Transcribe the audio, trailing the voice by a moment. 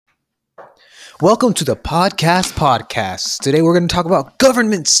Welcome to the podcast. Today we're going to talk about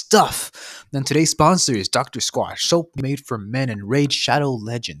government stuff. And today's sponsor is Dr. Squash, soap made for men and Raid Shadow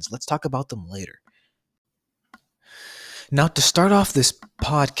Legends. Let's talk about them later. Now, to start off this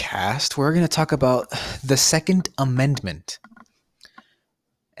podcast, we're going to talk about the Second Amendment.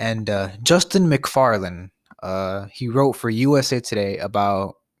 And Justin McFarland, he wrote for USA Today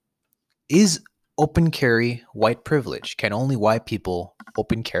about, is open carry white privilege? Can only white people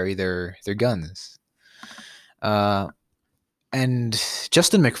open carry their guns? And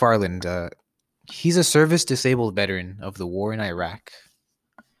Justin McFarland, he's a service-disabled veteran of the war in Iraq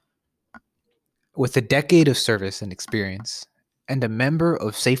with a decade of service and experience and a member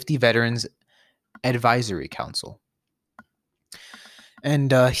of Safety Veterans Advisory Council.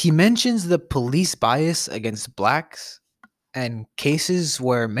 And he mentions the police bias against blacks and cases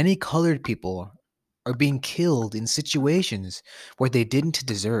where many colored people are being killed in situations where they didn't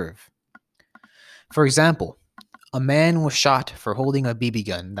deserve. For example, a man was shot for holding a BB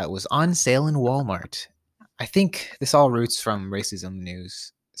gun that was on sale in Walmart. I think this all roots from racism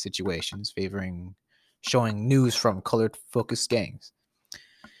news situations showing news from colored-focused gangs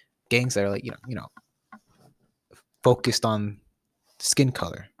that are like focused on skin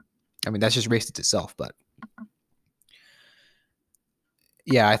color. I mean, that's just racist itself, but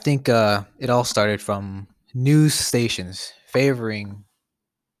yeah, I think it all started from news stations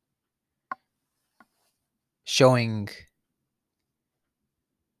showing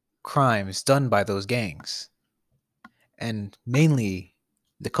crimes done by those gangs, and mainly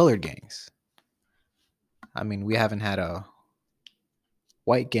the colored gangs. I mean, we haven't had a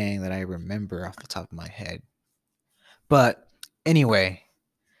white gang that I remember off the top of my head. But anyway,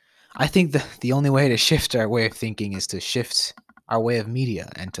 I think the only way to shift our way of thinking is to shift our way of media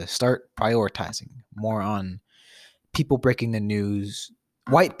and to start prioritizing more on people breaking the news,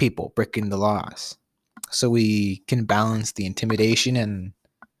 white people breaking the laws, so we can balance the intimidation and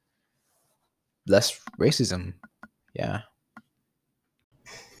less racism. Yeah.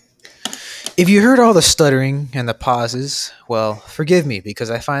 If you heard all the stuttering and the pauses, well, forgive me because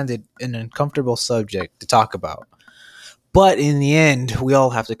I find it an uncomfortable subject to talk about. But in the end, we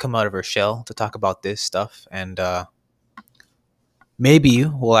all have to come out of our shell to talk about this stuff, and maybe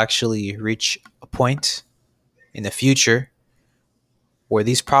we'll actually reach a point in the future where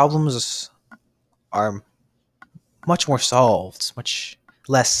these problems are much more solved, much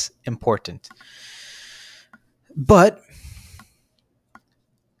less important. But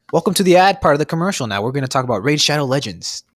welcome to the ad part of the commercial now. We're going to talk about Raid Shadow Legends.